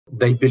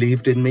They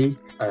believed in me,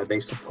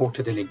 they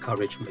supported and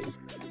encouraged me.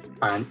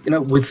 And,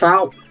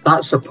 without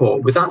that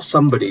support, without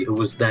somebody who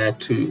was there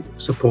to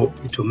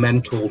support me, to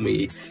mentor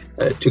me,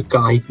 to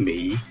guide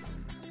me,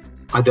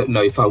 I don't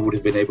know if I would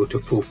have been able to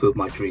fulfill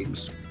my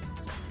dreams.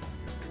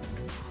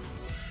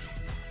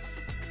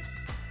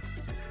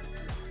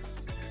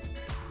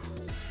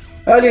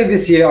 Earlier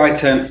this year, I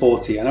turned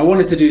 40 and I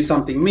wanted to do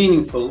something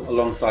meaningful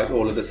alongside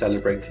all of the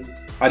celebrating.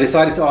 I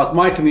decided to ask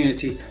my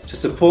community to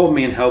support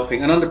me in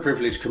helping an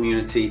underprivileged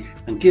community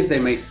and give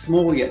them a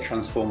small yet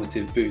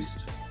transformative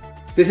boost.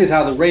 This is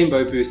how the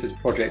Rainbow Boosters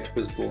project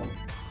was born.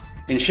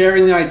 In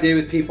sharing the idea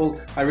with people,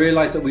 I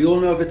realized that we all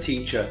know of a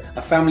teacher,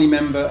 a family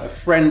member, a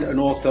friend, an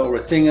author, or a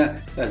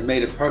singer that has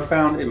made a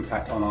profound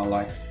impact on our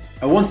life.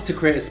 I wanted to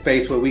create a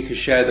space where we could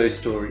share those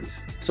stories.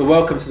 So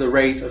welcome to the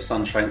Rays of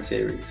Sunshine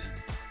series.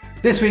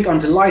 This week, I'm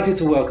delighted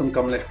to welcome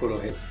Kamlesh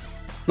Purohit.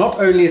 Not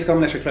only is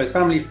Kamlesh a close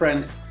family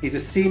friend, he's a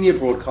senior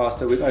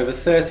broadcaster with over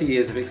 30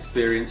 years of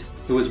experience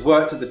who has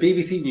worked at the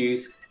BBC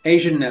News,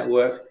 Asian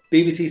Network,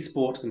 BBC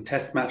Sport and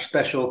Test Match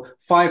Special,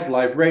 5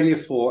 Live, Radio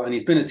 4, and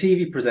he's been a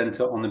TV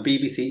presenter on the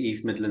BBC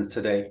East Midlands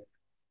Today.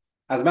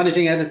 As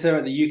managing editor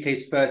at the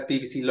UK's first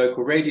BBC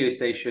local radio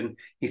station,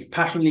 he's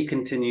passionately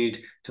continued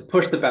to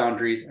push the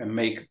boundaries and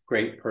make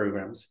great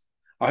programmes.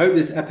 I hope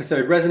this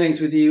episode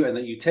resonates with you and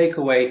that you take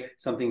away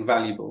something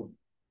valuable.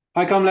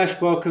 Hi Kamlesh,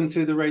 welcome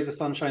to the Rays of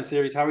Sunshine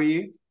series. How are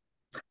you?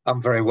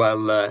 I'm very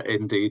well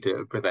indeed,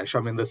 Pradesh. I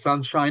mean, the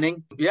sun's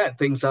shining. Yeah,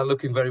 things are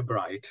looking very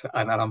bright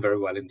and I'm very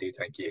well indeed,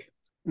 thank you.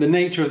 The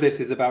nature of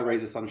this is about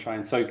Rays of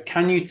Sunshine. So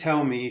can you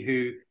tell me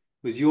who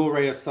was your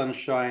ray of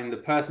sunshine, the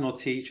personal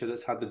teacher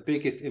that's had the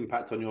biggest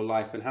impact on your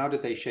life, and how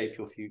did they shape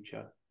your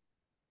future?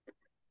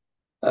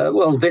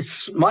 Well,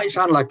 this might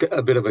sound like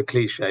a bit of a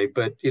cliche,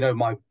 but,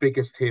 my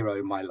biggest hero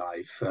in my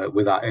life,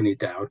 without any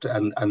doubt,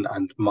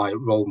 and my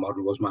role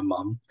model was my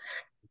mum.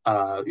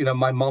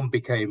 My mum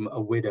became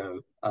a widow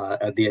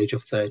at the age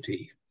of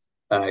 30.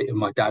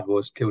 My dad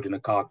was killed in a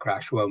car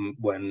crash when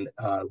we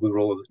were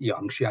all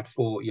young. She had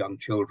 4 young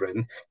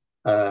children.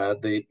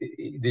 The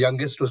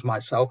youngest was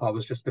myself. I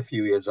was just a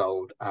few years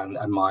old, and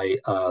my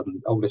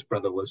oldest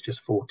brother was just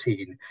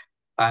 14.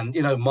 And,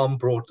 Mum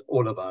brought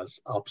all of us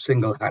up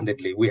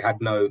single-handedly. We had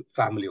no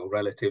family or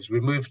relatives. We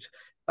moved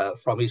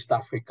from East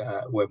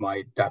Africa, where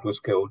my dad was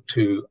killed,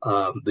 to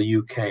the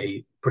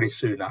UK pretty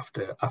soon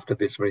after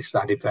this very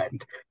sad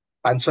event.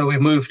 And so we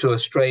moved to a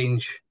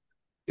strange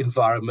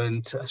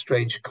environment, a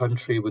strange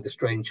country with a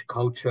strange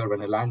culture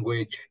and a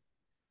language.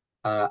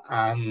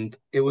 And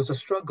it was a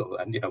struggle.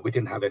 And, we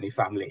didn't have any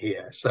family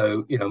here.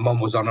 So,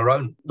 Mum was on her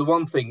own. The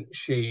one thing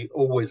she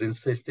always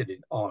insisted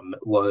on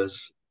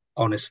was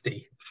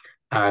honesty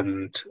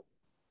and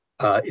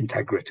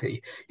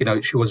integrity.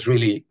 She was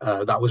really,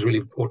 that was really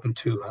important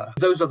to her.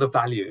 Those are the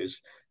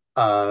values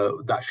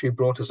that she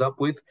brought us up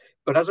with.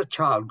 But as a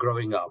child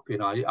growing up,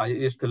 I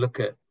used to look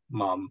at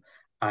Mum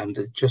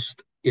and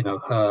just,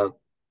 her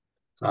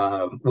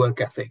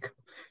work ethic.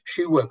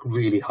 She worked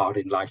really hard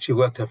in life. She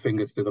worked her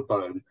fingers to the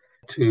bone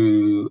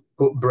to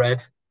put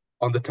bread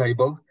on the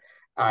table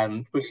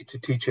and really to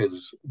teach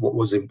us what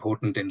was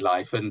important in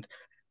life. And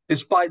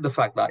despite the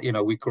fact that,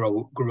 we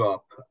grew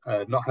up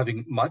not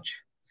having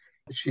much,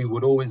 she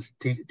would always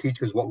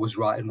teach us what was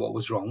right and what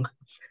was wrong,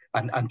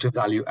 and to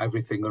value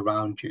everything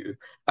around you.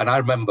 And I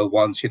remember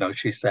once,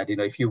 she said,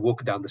 if you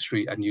walk down the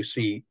street and you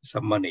see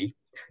some money,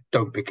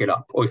 don't pick it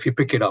up. Or if you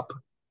pick it up,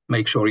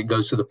 make sure it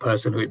goes to the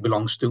person who it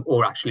belongs to,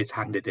 or actually it's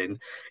handed in.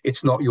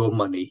 It's not your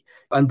money.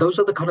 And those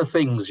are the kind of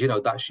things,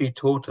 that she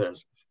taught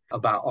us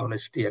about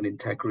honesty and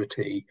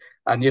integrity.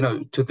 And,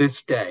 to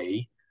this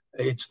day,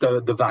 it's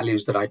the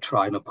values that I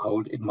try and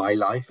uphold in my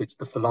life. It's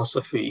the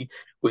philosophy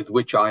with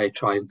which I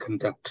try and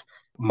conduct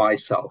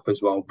myself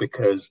as well,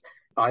 because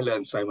I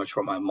learned so much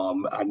from my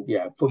mom. And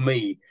yeah, for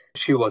me,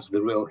 she was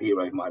the real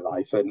hero in my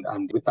life.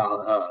 And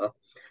without her,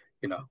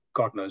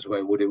 God knows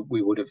where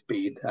we would have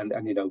been. And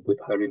with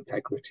her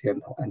integrity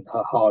and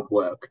her hard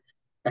work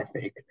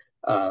ethic,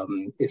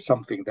 is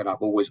something that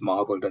I've always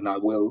marveled, and I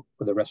will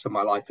for the rest of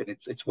my life. And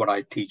it's what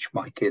I teach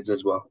my kids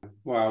as well.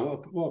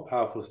 Wow, what a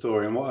powerful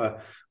story, and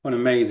what an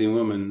amazing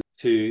woman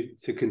to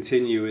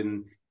continue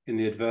in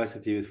the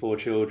adversity with 4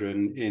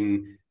 children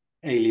in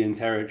alien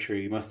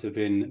territory. Must have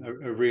been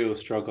a real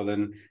struggle.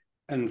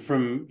 And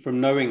from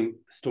knowing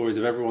stories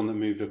of everyone that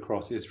moved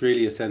across, it's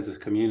really a sense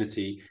of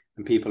community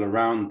and people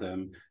around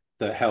them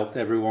that helped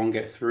everyone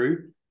get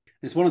through.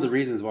 It's one of the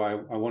reasons why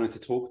I wanted to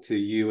talk to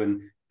you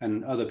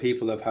and other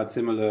people that have had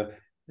similar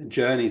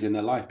journeys in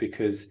their life,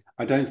 because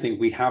I don't think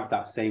we have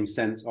that same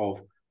sense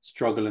of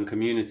struggle and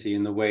community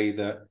in the way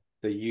that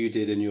you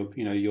did and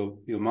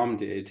your mum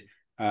did,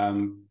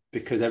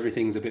 because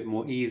everything's a bit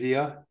more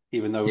easier,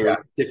 even though we're in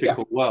a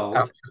difficult world.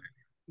 Absolutely.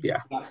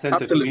 Yeah, that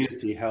sense of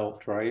community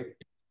helped, right?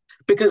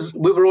 Because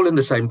we were all in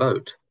the same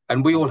boat.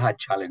 And we all had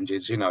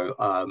challenges,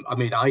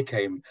 I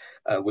came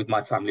with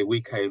my family.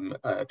 We came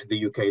to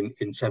the UK in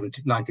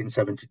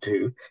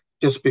 1972,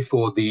 just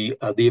before the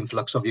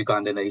influx of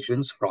Ugandan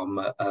Asians from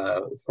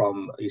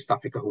East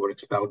Africa who were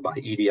expelled by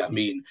Idi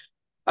Amin.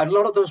 And a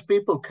lot of those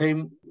people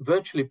came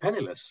virtually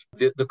penniless.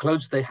 The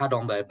clothes they had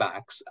on their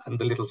backs and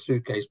the little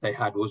suitcase they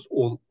had was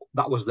all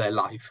that was their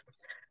life.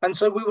 And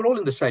so we were all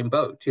in the same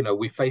boat.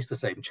 We faced the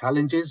same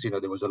challenges.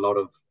 There was a lot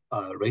of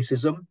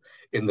racism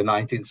in the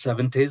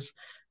 1970s.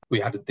 We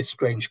had this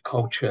strange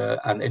culture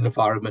and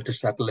environment to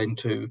settle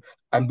into.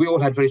 And we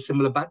all had very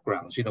similar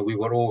backgrounds. We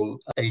were all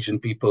Asian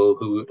people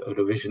who had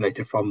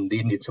originated from the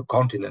Indian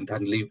subcontinent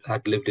and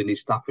had lived in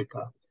East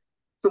Africa.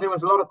 So there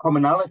was a lot of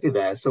commonality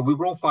there. So we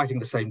were all fighting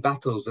the same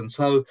battles. And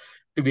so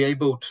to be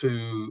able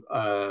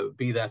to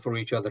be there for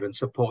each other and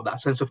support that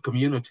sense of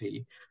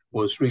community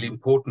was really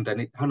important. And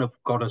it kind of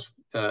got us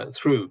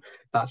through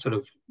that sort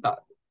of that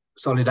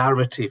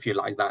solidarity, if you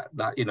like,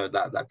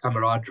 that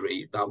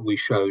camaraderie that we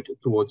showed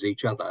towards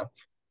each other.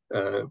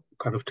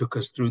 Kind of took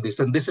us through this.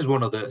 And this is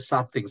one of the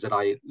sad things that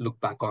I look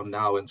back on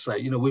now and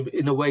say, we've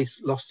in a way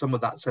lost some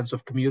of that sense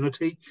of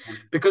community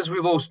because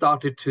we've all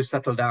started to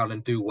settle down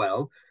and do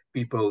well.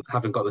 People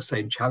haven't got the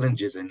same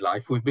challenges in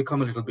life. We've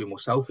become a little bit more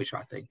selfish,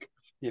 I think.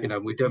 Yeah.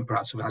 We don't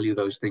perhaps value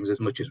those things as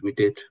much as we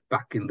did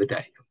back in the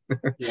day.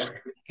 Yeah,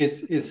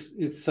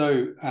 it's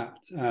so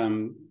apt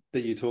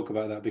that you talk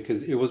about that,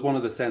 because it was one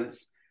of the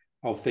sense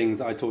of things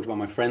that I talked about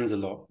my friends a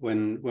lot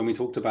when we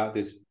talked about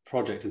this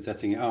project and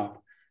setting it up.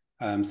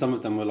 Some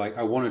of them were like,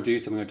 I want to do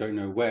something, I don't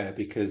know where,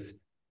 because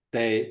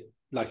they,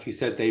 like you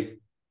said, they've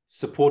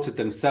supported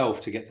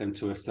themselves to get them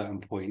to a certain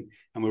point,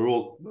 and we're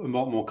all a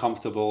lot more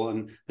comfortable,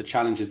 and the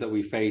challenges that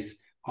we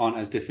face aren't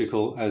as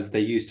difficult as they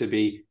used to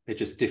be. They're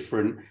just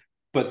different.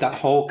 But that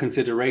whole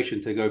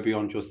consideration to go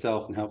beyond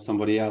yourself and help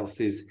somebody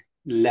else is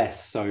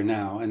less so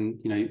now. And,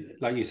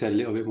 like you said, a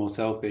little bit more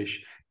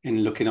selfish in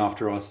looking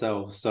after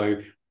ourselves. So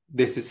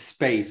this is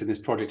space, and this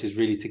project is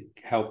really to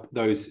help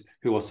those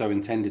who are so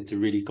intended to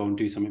really go and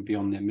do something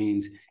beyond their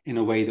means in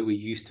a way that we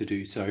used to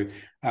do. So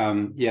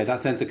that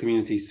sense of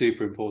community is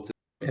super important.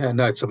 Yeah,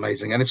 no, it's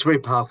amazing. And it's very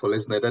powerful,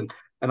 isn't it?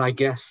 And I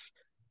guess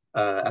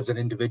as an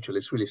individual,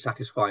 it's really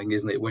satisfying,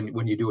 isn't it,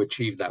 when you do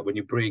achieve that, when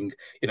you bring,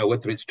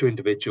 whether it's two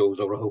individuals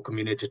or a whole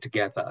community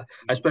together,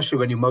 especially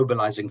when you're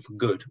mobilizing for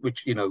good,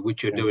 which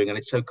you're doing. And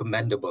it's so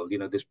commendable,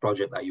 this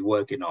project that you're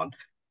working on.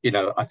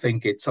 I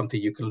think it's something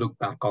you can look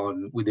back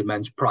on with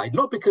immense pride,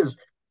 not because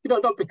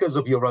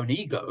of your own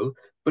ego,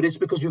 but it's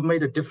because you've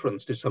made a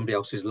difference to somebody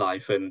else's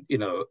life. And,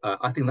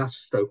 I think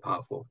that's so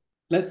powerful.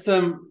 Let's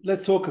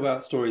talk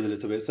about stories a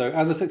little bit. So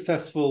as a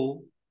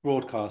successful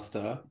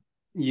broadcaster,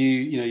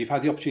 you've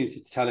had the opportunity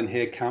to tell and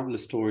hear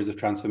countless stories of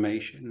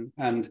transformation.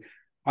 And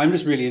I'm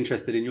just really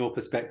interested in your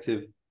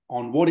perspective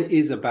on what it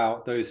is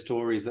about those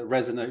stories that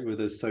resonate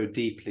with us so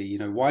deeply.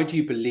 Why do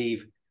you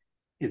believe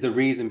is the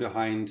reason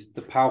behind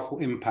the powerful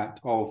impact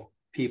of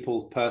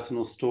people's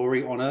personal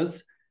story on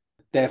us?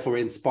 Therefore,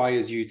 it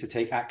inspires you to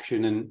take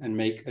action and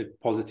make a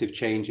positive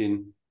change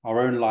in our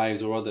own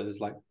lives or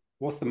others. Like,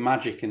 what's the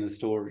magic in the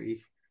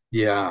story?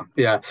 Yeah.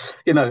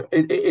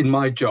 In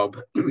my job,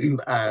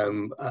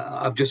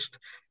 I've just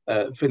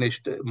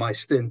finished my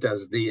stint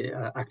as the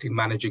acting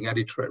managing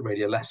editor at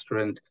Radio Leicester.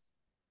 And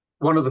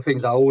one of the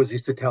things I always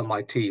used to tell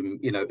my team,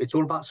 it's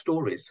all about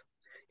stories.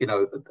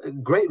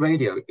 Great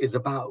radio is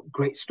about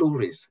great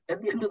stories.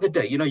 At the end of the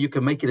day, you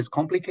can make it as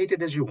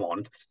complicated as you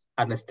want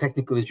and as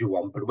technical as you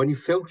want. But when you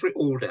filter it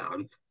all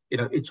down,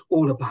 it's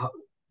all about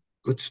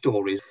good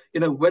stories.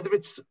 Whether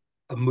it's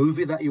a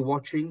movie that you're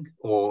watching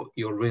or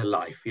your real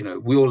life,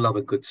 we all love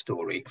a good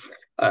story.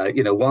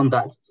 One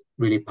that's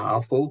really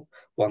powerful,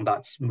 one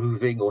that's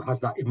moving or has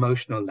that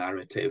emotional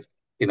narrative,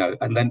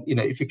 and then,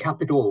 if you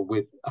cap it all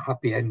with a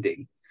happy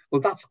ending,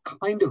 well, that's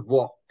kind of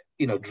what,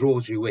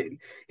 draws you in.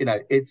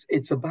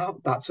 It's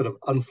about that sort of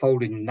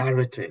unfolding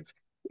narrative,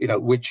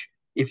 which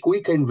if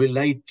we can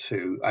relate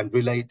to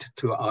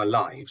our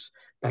lives,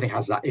 then it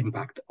has that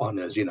impact on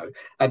us,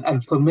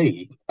 And for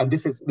me, and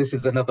this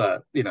is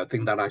another,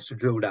 thing that I should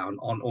drill down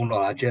on all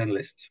our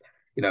journalists,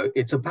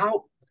 it's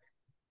about,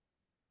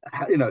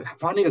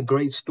 finding a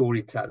great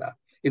storyteller,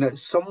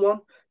 someone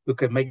who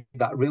can make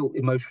that real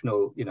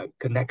emotional,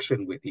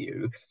 connection with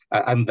you,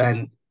 and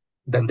then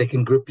they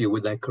can grip you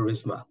with their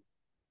charisma.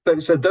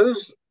 So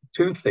those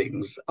two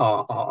things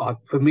are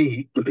for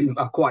me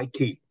are quite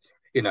key,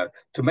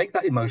 to make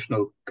that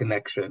emotional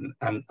connection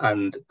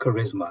and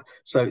charisma.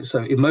 So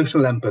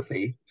emotional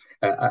empathy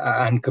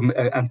and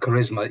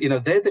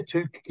charisma, they're the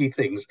two key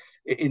things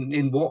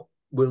in what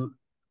will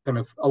kind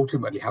of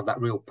ultimately have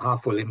that real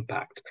powerful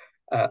impact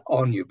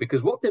on you.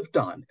 Because what they've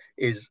done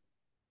is,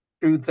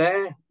 through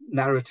their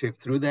narrative,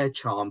 through their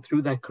charm,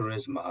 through their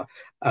charisma,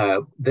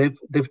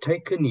 they've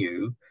taken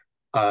you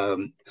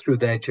through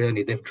their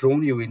journey. They've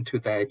drawn you into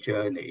their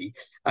journey,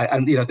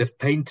 and they've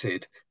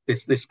painted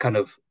this kind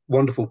of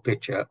wonderful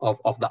picture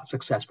of that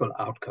successful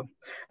outcome.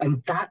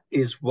 And that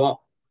is what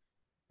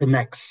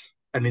connects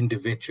an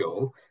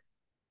individual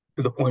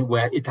to the point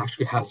where it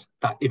actually has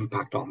that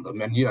impact on them.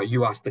 And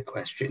you asked the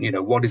question,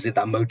 what is it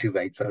that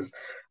motivates us,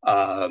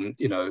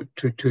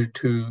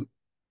 to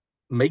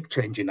make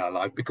change in our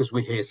life? Because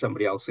we hear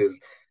somebody else's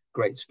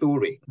great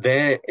story,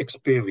 their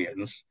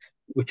experience,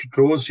 which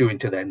draws you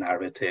into their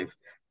narrative,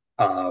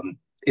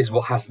 is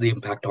what has the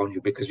impact on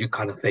you, because you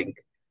kind of think,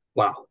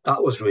 wow,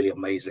 that was really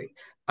amazing.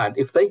 And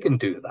if they can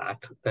do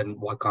that, then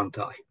why can't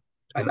I?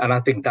 And I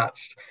think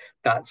that's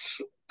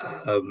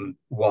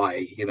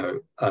why,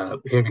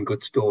 hearing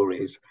good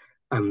stories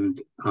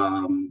and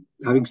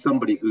having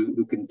somebody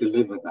who can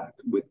deliver that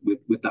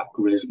with that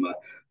charisma,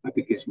 I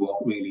think is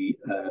what really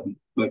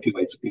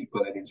motivates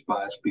people and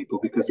inspires people,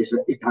 because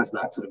it has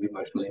that sort of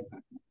emotional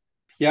impact.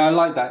 Yeah, I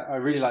like that. I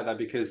really like that,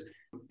 because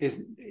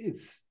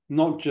it's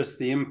not just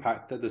the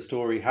impact that the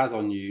story has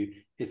on you,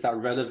 it's that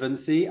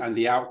relevancy and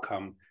the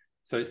outcome.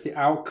 So it's the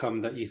outcome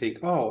that you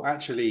think, oh,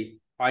 actually,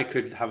 I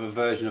could have a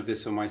version of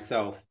this for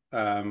myself,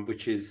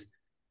 which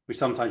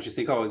sometimes you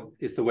think, oh,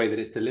 it's the way that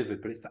it's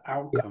delivered, but it's the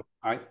outcome.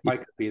 Yeah. I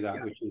could be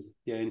that, which is,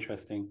 yeah,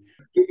 interesting.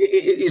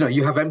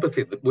 You have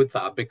empathy with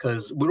that,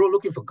 because we're all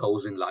looking for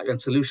goals in life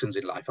and solutions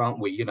in life, aren't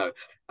we?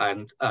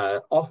 And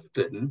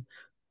often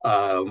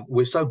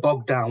we're so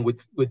bogged down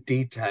with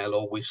detail,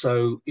 or we're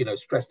so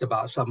stressed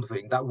about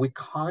something, that we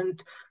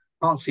can't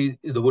see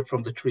the wood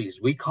from the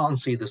trees. We can't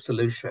see the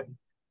solution.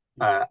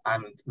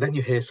 And then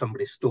you hear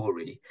somebody's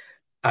story,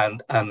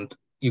 and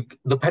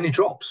the penny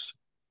drops,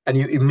 and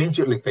you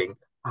immediately think,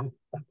 oh,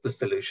 that's the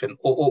solution,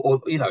 or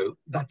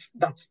that's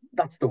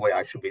the way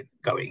I should be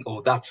going,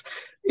 or that's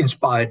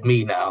inspired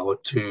me now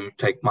to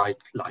take my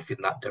life in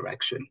that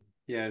direction.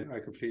 Yeah, I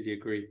completely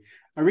agree.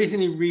 I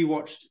recently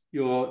rewatched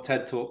your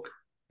TED talk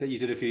that you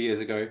did a few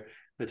years ago,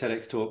 the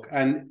TEDx talk,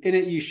 and in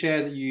it you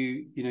share that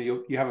you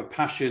have a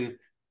passion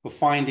for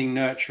finding,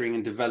 nurturing,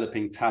 and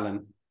developing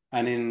talent.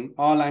 And in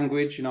our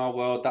language, in our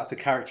world, that's a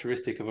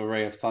characteristic of a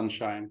ray of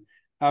sunshine.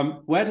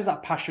 Where does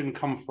that passion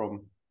come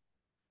from?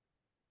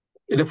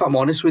 And if I'm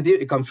honest with you,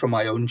 it comes from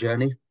my own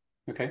journey.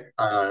 Okay.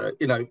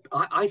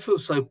 I feel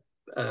so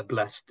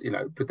blessed,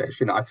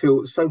 Pradesh. I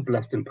feel so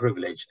blessed and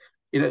privileged,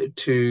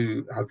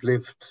 to have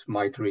lived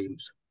my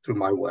dreams through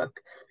my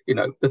work.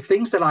 The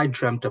things that I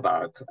dreamt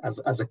about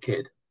as a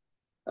kid,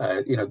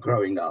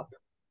 growing up,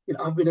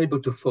 I've been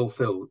able to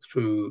fulfill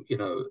through,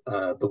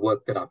 the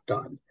work that I've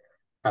done.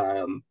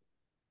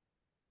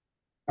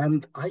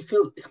 And I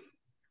feel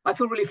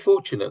really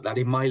fortunate that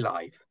in my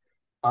life,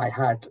 I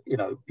had,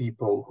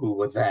 people who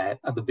were there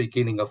at the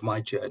beginning of my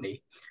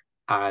journey,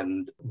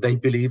 and they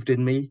believed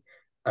in me.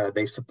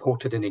 They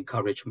supported and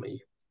encouraged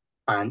me.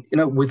 And,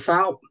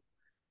 without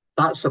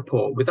that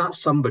support, without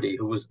somebody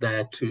who was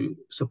there to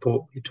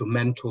support me, to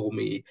mentor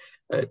me,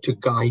 to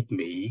guide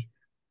me,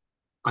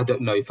 I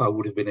don't know if I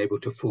would have been able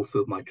to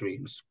fulfill my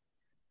dreams.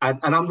 And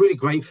I'm really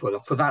grateful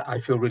for that. I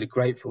feel really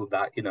grateful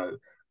that,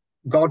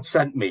 God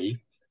sent me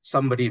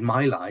somebody in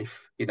my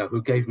life,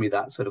 who gave me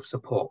that sort of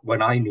support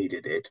when I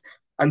needed it.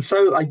 And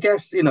so I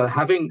guess,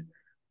 having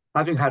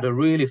had a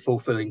really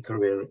fulfilling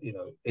career,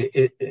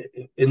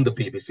 in the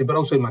BBC, but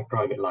also in my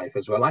private life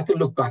as well, I can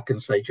look back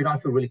and say, I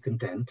feel really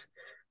content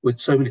with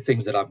so many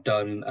things that I've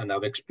done and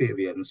I've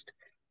experienced.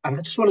 And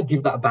I just want to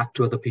give that back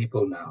to other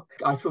people now.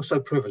 I feel so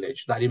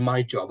privileged that in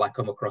my job, I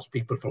come across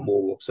people from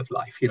all walks of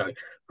life,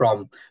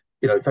 from,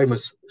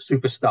 famous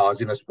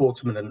superstars,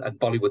 sportsmen and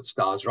Bollywood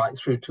stars, right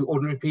through to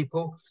ordinary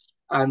people.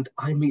 And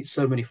I meet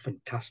so many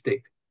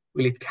fantastic,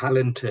 really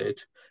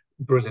talented,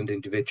 brilliant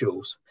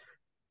individuals.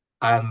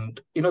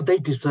 And, they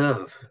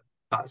deserve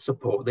that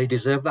support. They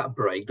deserve that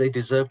break. They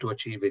deserve to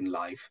achieve in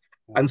life.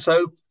 And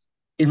so,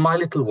 in my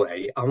little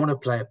way, I want to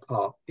play a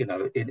part,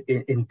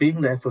 in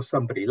being there for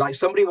somebody. Like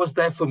somebody was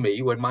there for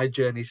me when my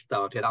journey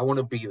started. I want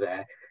to be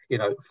there,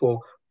 for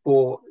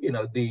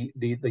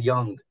the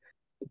young,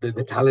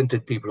 the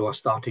talented people who are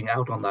starting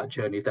out on that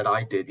journey that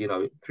I did,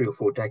 3 or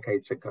 4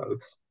 decades ago.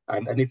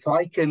 And if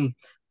I can,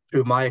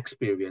 through my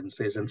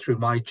experiences and through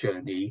my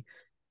journey,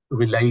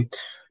 relate,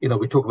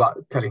 we talk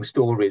about telling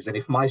stories, and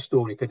if my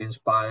story can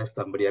inspire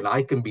somebody and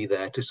I can be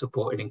there to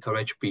support and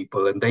encourage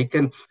people, and they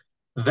can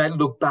then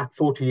look back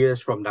 40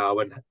 years from now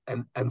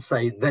and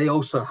say they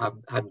also have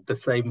had the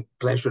same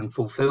pleasure and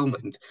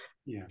fulfillment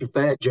through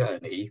their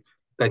journey,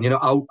 then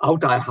I'll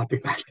die a happy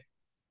man.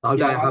 I'll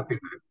die a happy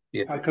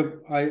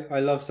man. I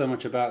love so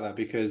much about that,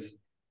 because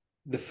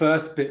the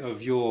first bit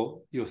of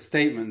your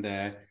statement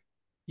there,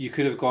 you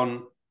could have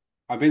gone,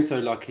 I've been so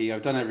lucky,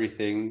 I've done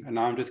everything, and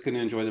now I'm just going to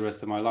enjoy the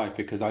rest of my life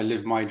because I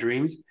live my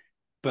dreams.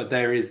 But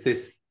there is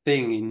this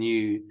thing in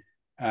you,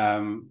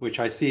 which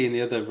I see in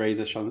the other rays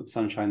of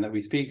sunshine that we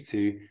speak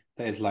to,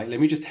 that is like, let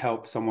me just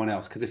help someone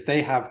else. Because if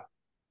they have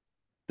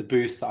the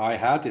boost that I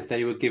had, if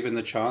they were given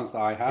the chance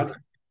that I had,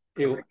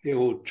 it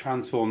will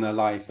transform their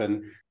life.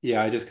 And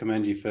yeah, I just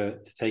commend you for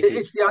taking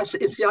it's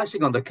the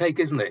icing on the cake,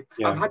 isn't it?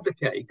 Yeah. I've had the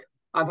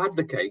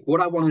cake. What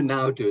I want to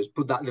now do is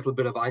put that little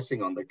bit of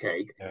icing on the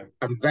cake,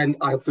 and then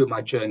I feel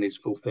my journey is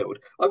fulfilled.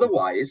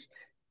 Otherwise,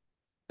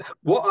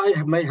 what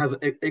I may have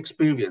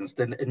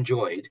experienced and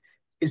enjoyed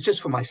is just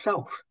for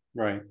myself.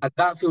 Right. And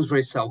that feels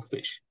very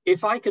selfish.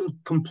 If I can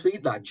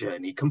complete that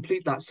journey,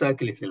 complete that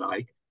circle, if you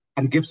like,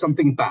 and give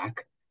something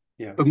back,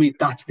 for me,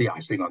 that's the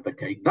icing on the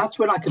cake. That's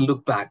when I can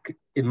look back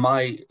in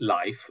my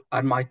life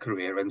and my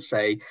career and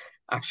say,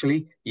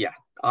 actually, yeah,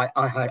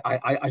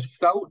 I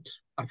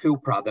I feel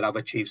proud that I've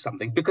achieved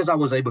something because I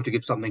was able to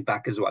give something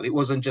back as well. It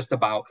wasn't just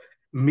about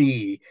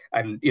me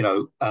and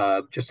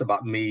just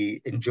about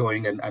me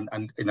enjoying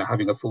and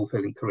having a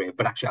fulfilling career,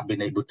 but actually I've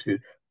been able to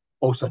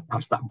also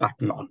pass that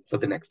baton on for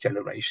the next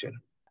generation.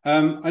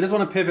 I just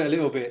want to pivot a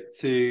little bit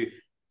to,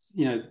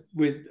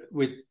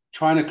 with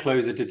trying to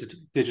close a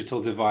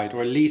digital divide,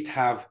 or at least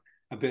have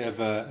a bit of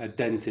a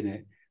dent in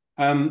it.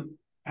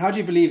 How do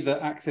you believe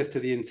that access to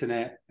the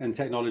internet and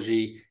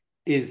technology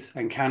is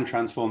and can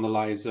transform the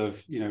lives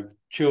of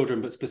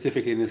children, but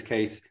specifically in this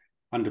case,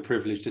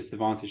 underprivileged,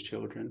 disadvantaged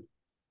children?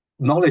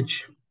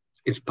 Knowledge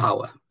is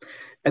power.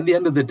 At the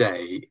end of the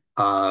day,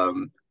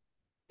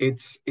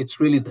 it's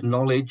really the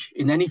knowledge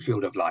in any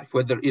field of life,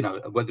 whether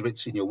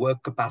it's in your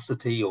work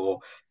capacity or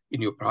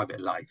in your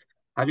private life.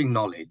 Having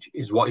knowledge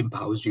is what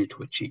empowers you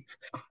to achieve.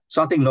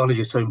 So I think knowledge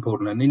is so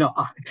important. And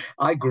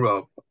I grew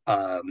up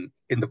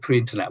in the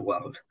pre-internet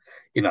world,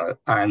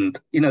 and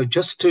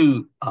just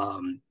to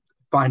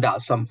find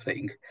out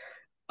something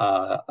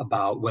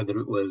about whether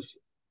it was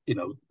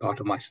part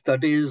of my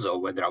studies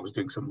or whether I was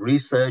doing some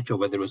research or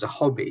whether it was a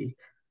hobby,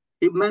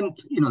 it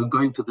meant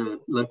going to the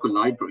local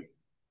library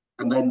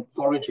and then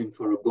foraging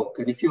for a book.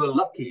 And if you were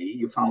lucky,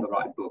 you found the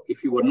right book.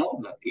 If you were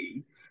not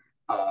lucky,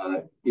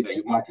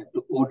 you might have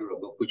to order a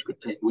book, which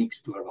could take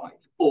weeks to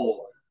arrive,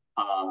 or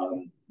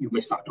you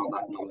miss out on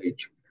that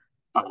knowledge.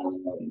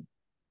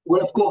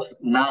 Well, of course,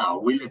 now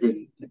we live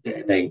in a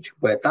day and age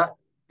where that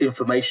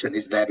information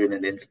is there in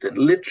an instant,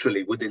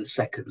 literally within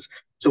seconds.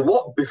 So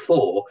what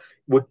before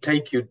would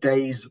take you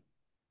days,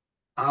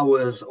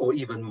 hours, or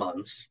even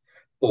months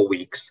or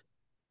weeks,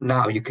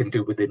 now you can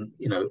do within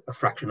a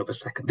fraction of a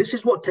second. This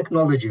is what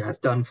technology has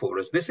done for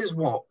us. This is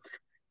what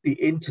the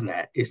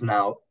internet is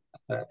now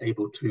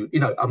able to.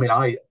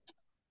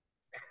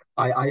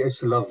 I used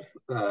to love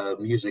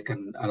music,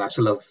 and I used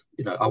to love.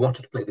 I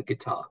wanted to play the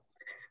guitar,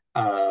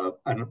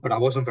 but I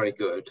wasn't very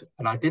good,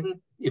 and I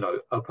didn't.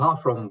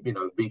 Apart from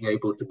being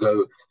able to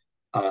go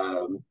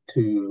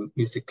to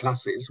music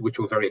classes, which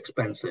were very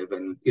expensive,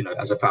 and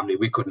as a family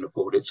we couldn't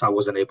afford it, so I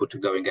wasn't able to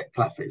go and get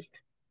classes.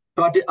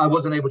 So I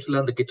wasn't able to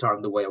learn the guitar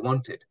in the way I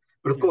wanted.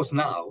 But of course,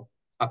 now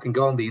I can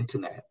go on the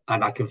internet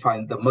and I can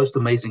find the most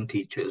amazing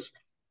teachers,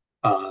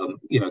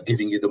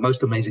 giving you the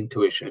most amazing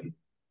tuition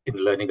in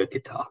learning a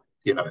guitar,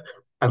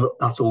 and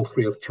that's all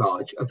free of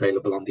charge,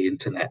 available on the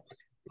internet.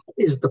 That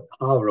is the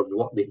power of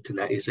what the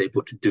internet is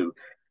able to do.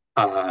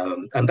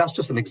 And that's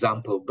just an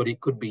example, but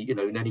it could be,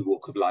 in any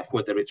walk of life,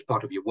 whether it's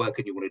part of your work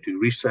and you want to do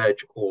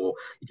research, or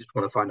you just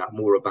want to find out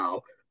more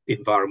about the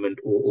environment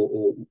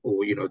or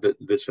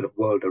the sort of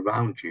world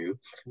around you.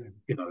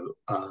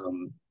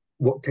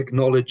 What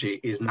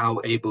technology is now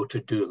able to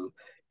do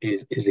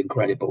is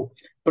incredible.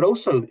 But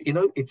also,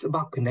 it's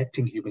about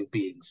connecting human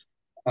beings.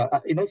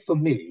 For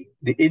me,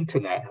 the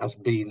internet has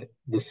been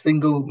the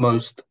single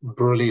most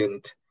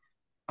brilliant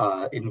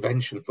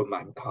invention for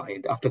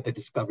mankind after the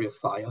discovery of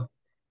fire,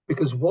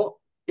 because what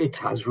it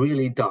has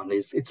really done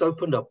is it's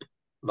opened up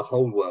the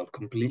whole world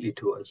completely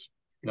to us.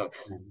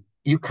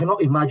 You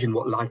cannot imagine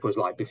what life was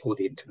like before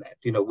the internet.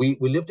 We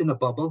lived in a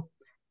bubble.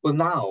 Well,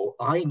 now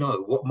I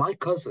know what my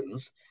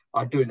cousins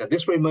are doing at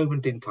this very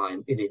moment in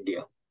time in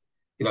India.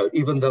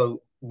 Even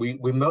though we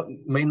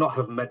may not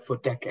have met for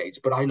decades,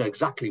 but I know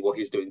exactly what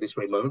he's doing this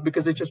very moment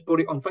because they just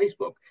put it on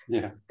Facebook.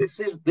 Yeah. This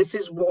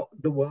is what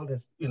the world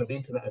has, the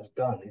internet has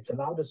done. It's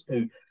allowed us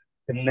to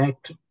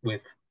connect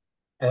with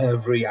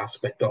every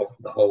aspect of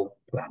the whole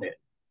planet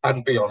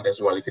and beyond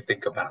as well, if you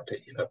think about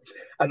it,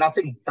 And I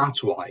think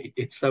that's why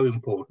it's so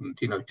important.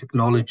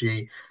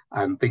 Technology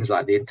and things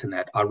like the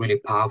internet are really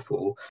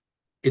powerful,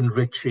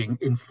 enriching,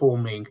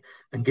 informing,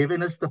 and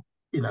giving us the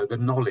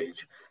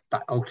knowledge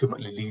that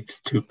ultimately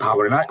leads to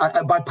power. And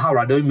I by power,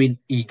 I don't mean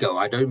ego.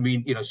 I don't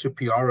mean,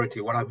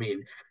 superiority. What I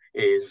mean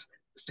is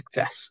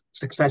success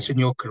in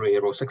your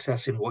career or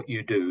success in what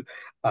you do.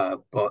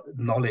 But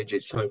knowledge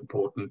is so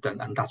important.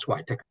 And that's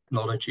why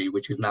technology,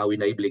 which is now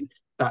enabling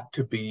that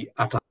to be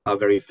at our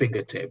very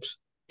fingertips,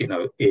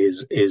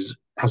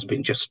 has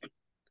been just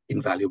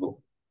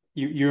invaluable.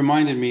 You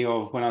reminded me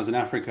of when I was in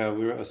Africa.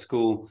 We were at a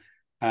school,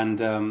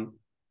 and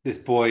this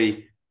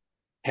boy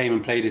came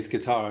and played his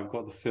guitar. I've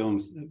got the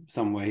films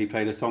somewhere. He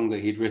played a song that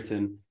he'd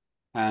written,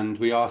 and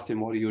we asked him,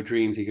 "What are your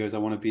dreams?" He goes, "I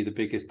want to be the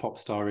biggest pop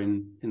star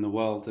in the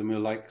world." And we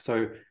were like,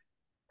 "So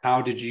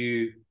how did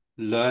you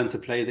learn to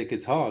play the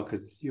guitar?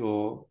 Because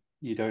you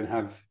don't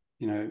have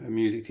a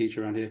music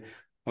teacher around here."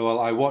 "Oh, well,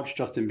 I watched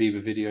Justin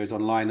Bieber videos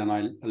online and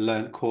I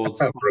learned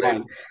chords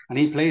online." And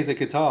he plays the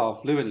guitar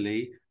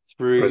fluently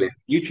through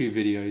YouTube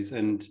videos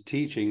and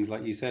teachings,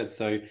 like you said.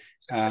 So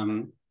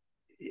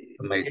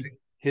amazing.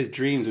 His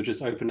dreams were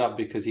just opened up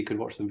because he could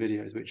watch some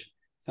videos, which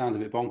sounds a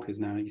bit bonkers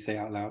now you say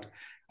out loud.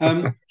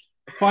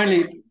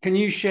 Finally, can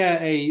you share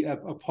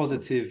a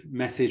positive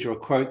message or a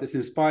quote that's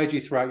inspired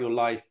you throughout your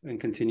life and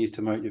continues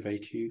to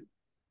motivate you?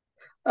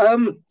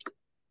 I'm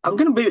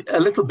going to be a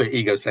little bit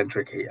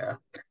egocentric here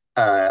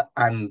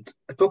and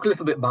talk a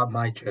little bit about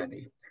my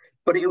journey.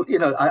 But,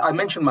 I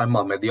mentioned my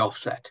mum at the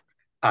offset,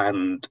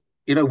 and,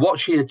 what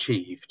she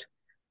achieved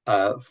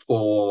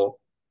for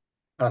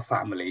her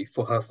family,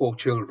 for her four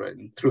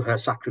children through her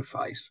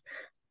sacrifice,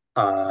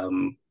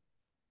 um,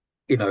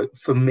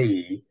 for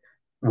me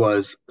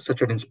was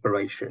such an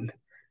inspiration,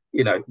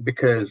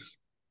 because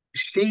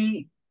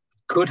she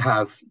could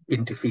have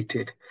been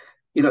defeated.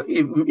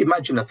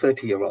 Imagine a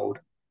 30-year-old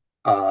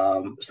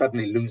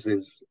suddenly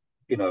loses,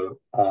 you know,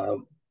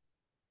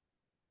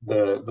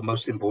 the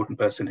most important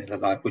person in her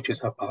life, which is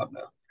her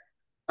partner.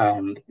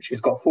 And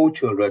she's got four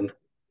children,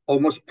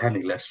 almost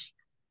penniless,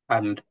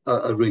 and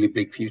a really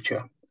big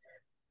future.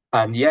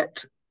 And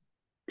yet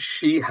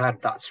she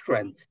had that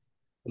strength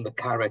and the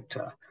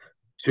character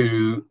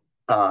to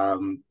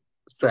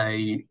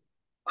say,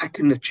 I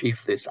can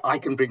achieve this. I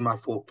can bring my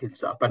four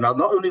kids up. And not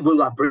only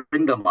will I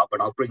bring them up, but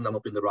I'll bring them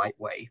up in the right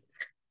way.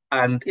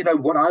 And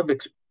what I've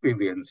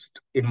experienced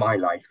in my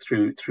life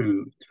through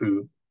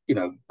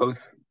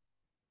both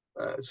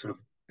sort of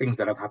things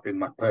that have happened in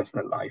my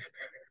personal life,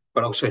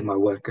 but also in my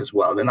work as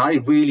well. And I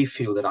really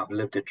feel that I've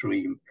lived a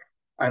dream,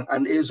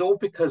 and it is all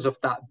because of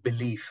that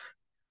belief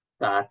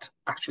that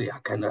actually I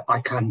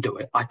can do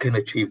it. I can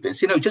achieve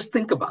this. Just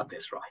think about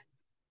this, right?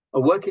 A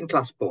working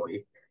class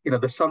boy,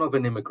 the son of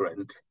an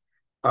immigrant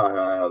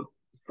uh,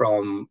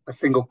 from a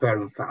single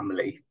parent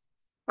family,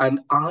 and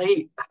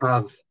I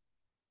have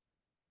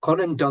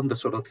gone and done the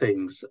sort of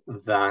things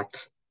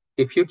that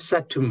if you'd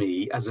said to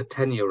me as a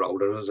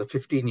 10-year-old or as a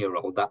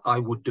 15-year-old that I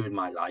would do in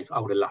my life, I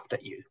would have laughed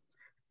at you.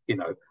 You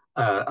know,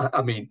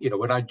 I mean,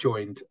 when I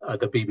joined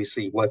the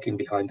BBC working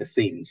behind the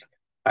scenes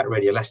at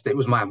Radio Leicester, it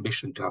was my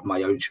ambition to have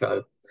my own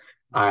show.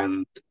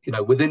 And,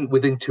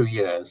 within 2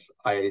 years,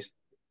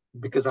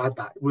 because I had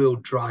that real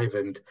drive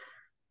and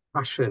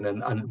passion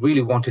and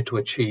really wanted to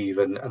achieve,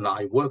 and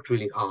I worked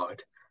really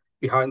hard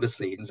behind the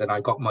scenes, and I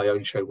got my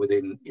own show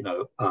within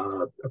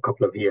a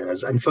couple of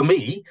years. And for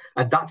me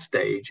at that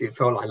stage, it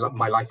felt like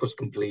my life was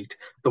complete.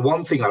 The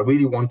one thing I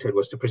really wanted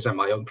was to present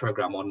my own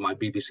program on my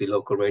BBC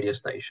local radio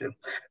station.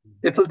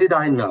 Little did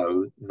I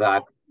know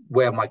that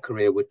where my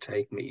career would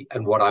take me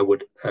and what I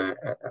would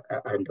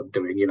end up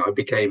doing. I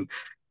became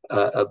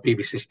a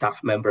BBC staff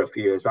member a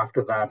few years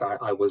after that.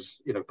 I was,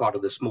 part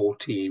of the small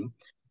team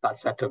that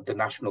set up the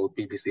national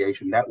BBC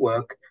Asian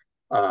network.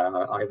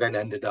 I then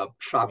ended up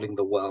traveling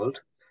the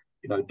world,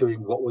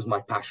 doing what was my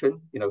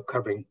passion,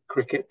 covering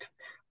cricket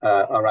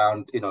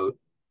around,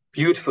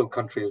 beautiful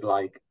countries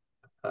like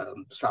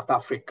South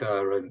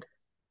Africa and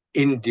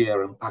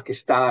India and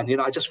Pakistan.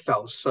 I just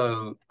felt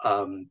so,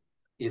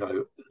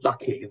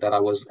 lucky that I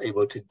was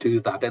able to do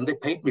that, and they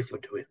paid me for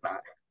doing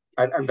that.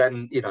 And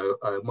then,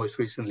 most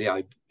recently,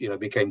 I,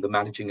 became the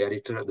managing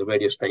editor at the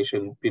radio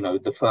station,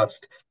 the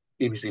first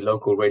BBC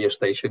local radio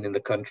station in the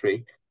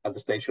country, and the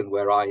station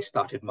where I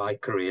started my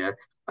career.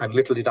 And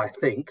little did I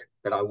think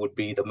that I would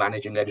be the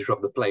managing editor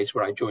of the place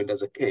where I joined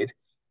as a kid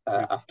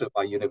after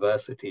my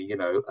university,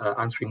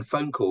 answering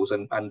phone calls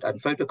and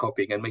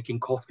photocopying and making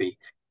coffee.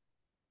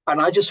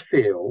 And I just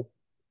feel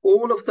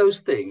all of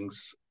those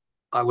things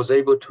I was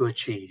able to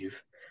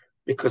achieve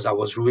because I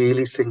was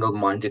really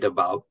single-minded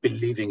about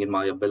believing in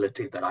my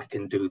ability that I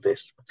can do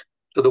this.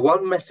 So the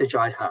one message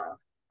I have,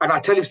 and I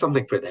tell you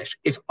something, Pradesh,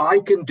 if I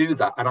can do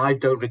that, and I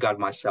don't regard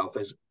myself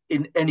as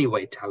in any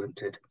way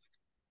talented,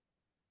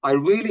 I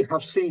really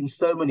have seen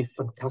so many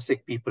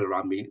fantastic people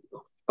around me,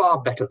 far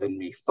better than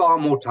me, far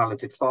more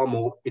talented, far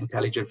more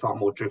intelligent, far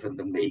more driven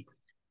than me.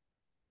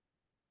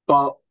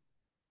 But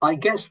I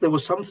guess there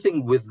was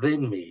something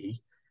within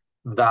me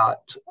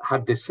that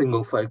had this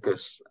single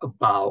focus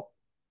about,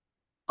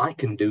 I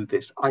can do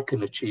this, I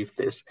can achieve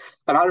this.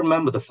 And I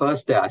remember the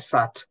first day I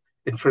sat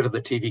in front of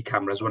the TV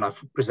cameras when I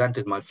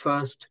presented my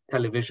first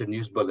television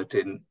news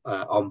bulletin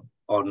on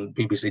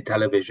BBC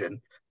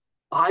television.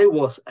 I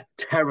was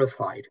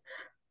terrified.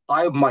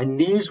 My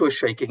knees were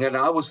shaking, and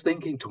I was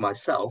thinking to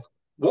myself,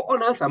 what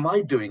on earth am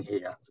I doing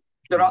here?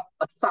 There are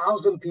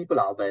 1,000 people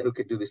out there who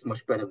can do this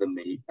much better than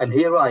me. And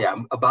here I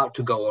am about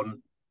to go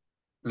on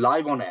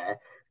live on air,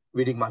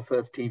 reading my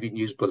first TV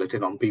news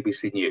bulletin on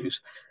BBC News.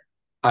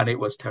 And it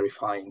was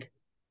terrifying.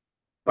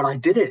 But I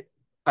did it.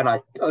 And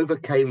I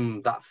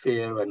overcame that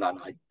fear, and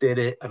I did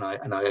it, and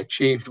I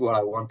achieved what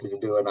I wanted to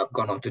do. And I've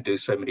gone on to do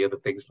so many other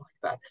things like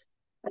that.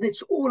 And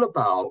it's all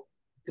about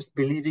just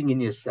believing in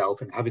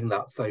yourself and having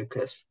that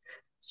focus.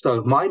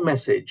 So my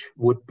message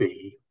would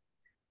be,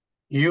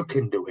 you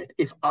can do it.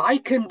 If I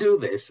can do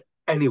this,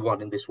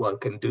 anyone in this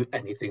world can do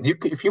anything.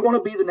 If you want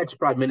to be the next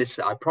prime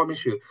minister, I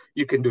promise you,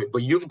 you can do it.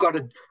 But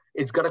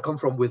it's got to come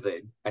from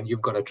within, and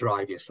you've got to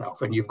drive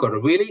yourself, and you've got to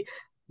really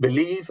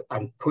believe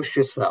and push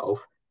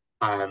yourself,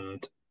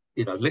 and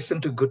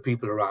listen to good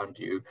people around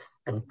you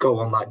and go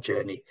on that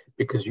journey,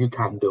 because you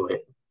can do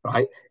it,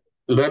 right?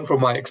 Learn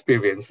from my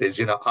experiences.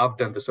 I've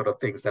done the sort of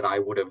things that I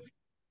would have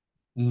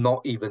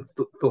not even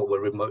thought were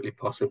remotely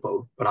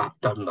possible, but I've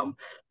done them.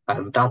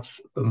 And that's,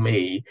 for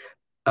me,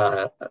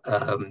 a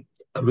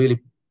really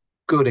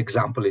good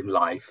example in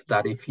life,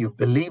 that if you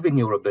believe in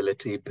your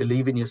ability,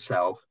 believe in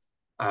yourself,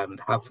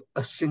 and have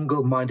a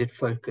single-minded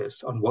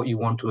focus on what you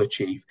want to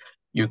achieve,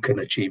 you can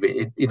achieve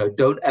it.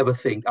 Don't ever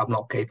think I'm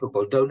not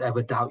capable. Don't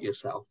ever doubt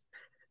yourself,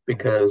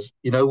 because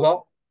you know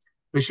what?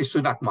 Rishi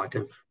Sunak might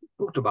have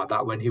talked about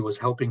that when he was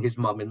helping his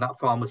mum in that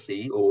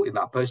pharmacy or in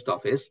that post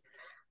office.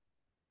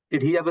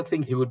 Did he ever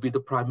think he would be the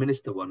prime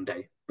minister one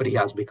day? But he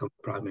has become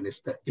prime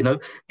minister.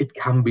 It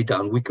can be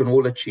done. We can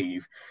all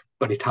achieve,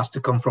 but it has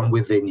to come from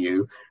within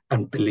you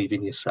and believe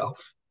in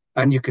yourself,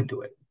 and you can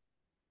do it.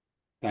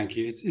 Thank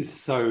you. It's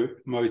so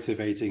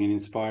motivating and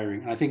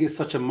inspiring. And I think it's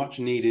such a much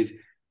needed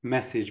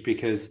message,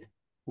 because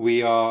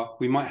we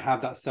might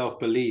have that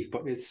self-belief,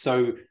 but we're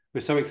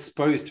so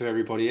exposed to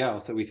everybody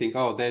else that we think,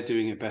 oh, they're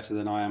doing it better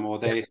than I am, or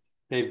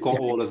they've got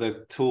all of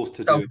the tools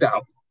to do it.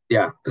 Self-doubt.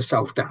 Yeah, the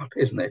self-doubt,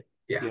 isn't it?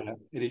 Yeah. And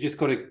you just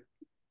got to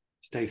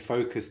stay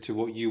focused to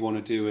what you want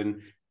to do,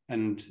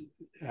 and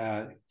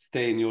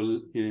stay in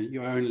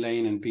your own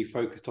lane and be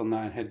focused on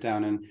that and head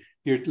down. And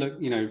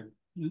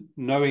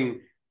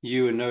knowing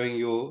you and knowing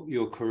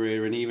your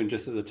career, and even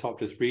just at the top,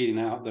 just reading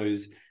out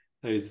those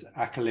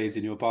accolades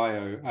in your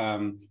bio,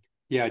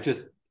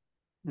 just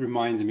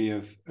reminds me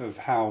of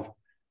how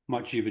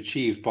much you've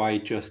achieved by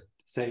just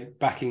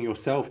backing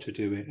yourself to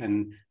do it,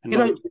 and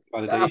not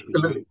validation.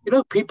 Absolutely.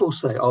 People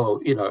say, oh,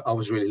 I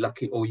was really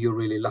lucky, or you're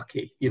really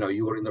lucky,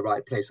 you were in the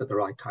right place at the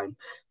right time.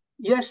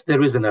 Yes,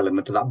 there is an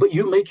element of that, but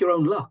you make your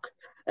own luck.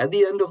 At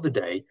the end of the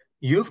day,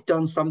 you've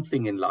done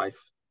something in life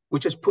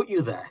which has put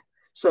you there.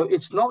 So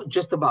it's not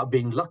just about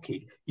being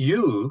lucky.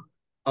 You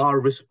are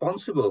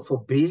responsible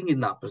for being in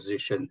that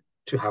position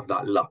to have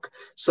that luck.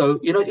 So,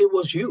 it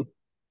was you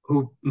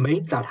who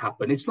made that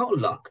happen. It's not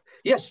luck.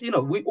 Yes,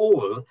 we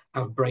all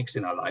have breaks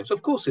in our lives.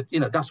 Of course,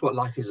 that's what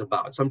life is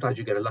about. Sometimes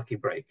you get a lucky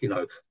break,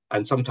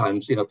 and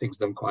sometimes, things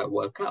don't quite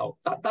work out.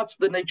 That's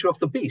the nature of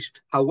the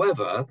beast.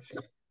 However,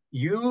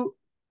 you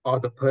are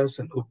the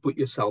person who put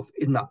yourself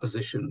in that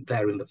position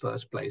there in the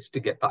first place to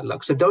get that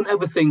luck. So don't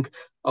ever think,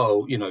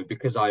 oh,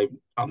 because I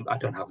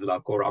don't have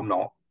luck, or I'm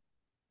not,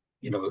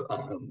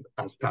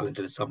 as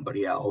talented as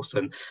somebody else,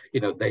 and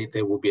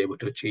they will be able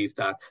to achieve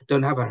that.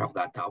 Don't ever have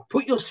that doubt.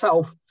 Put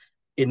yourself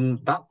in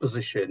that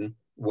position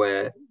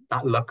where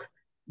that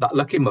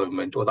lucky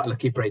moment or that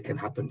lucky break can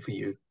happen for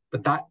you,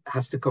 but that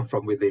has to come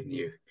from within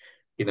you.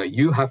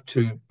 You have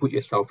to put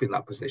yourself in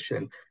that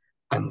position,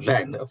 and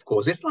then, of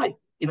course, it's like,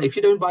 if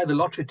you don't buy the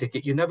lottery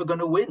ticket, you're never going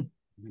to win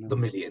the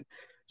million.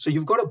 So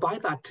you've got to buy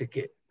that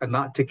ticket, and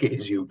that ticket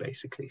is you,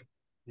 basically.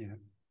 Yeah.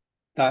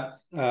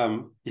 That's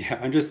I'm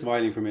just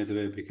smiling from ear to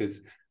ear, because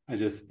I'm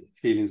just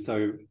feeling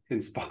so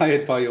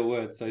inspired by your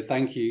words. So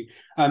thank you.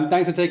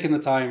 Thanks for taking the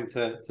time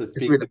to speak.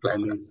 It's really a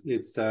pleasure.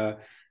 It's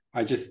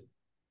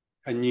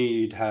I knew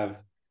you'd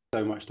have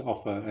so much to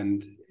offer,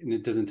 and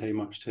it doesn't take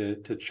much to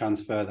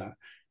transfer that.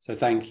 So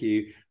thank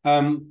you.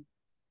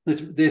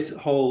 This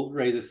whole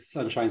Rays of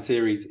Sunshine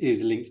series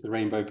is linked to the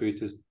Rainbow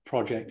Boosters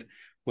project,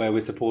 where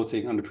we're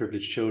supporting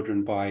underprivileged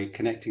children by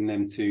connecting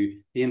them to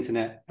the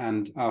internet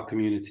and our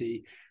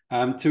community,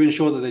 to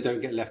ensure that they don't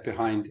get left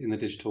behind in the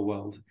digital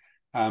world.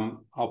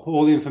 I'll put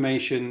all the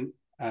information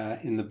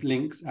in the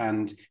links,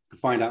 and you can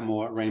find out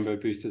more at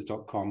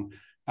rainbowboosters.com.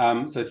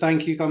 So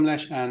thank you,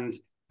 Kamlesh, and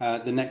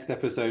the next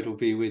episode will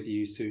be with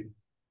you soon.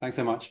 Thanks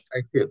so much.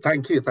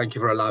 Thank you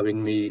for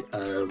allowing me,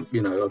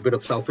 a bit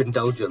of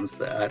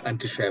self-indulgence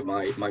and to share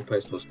my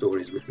personal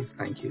stories with you.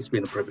 Thank you. It's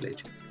been a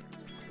privilege.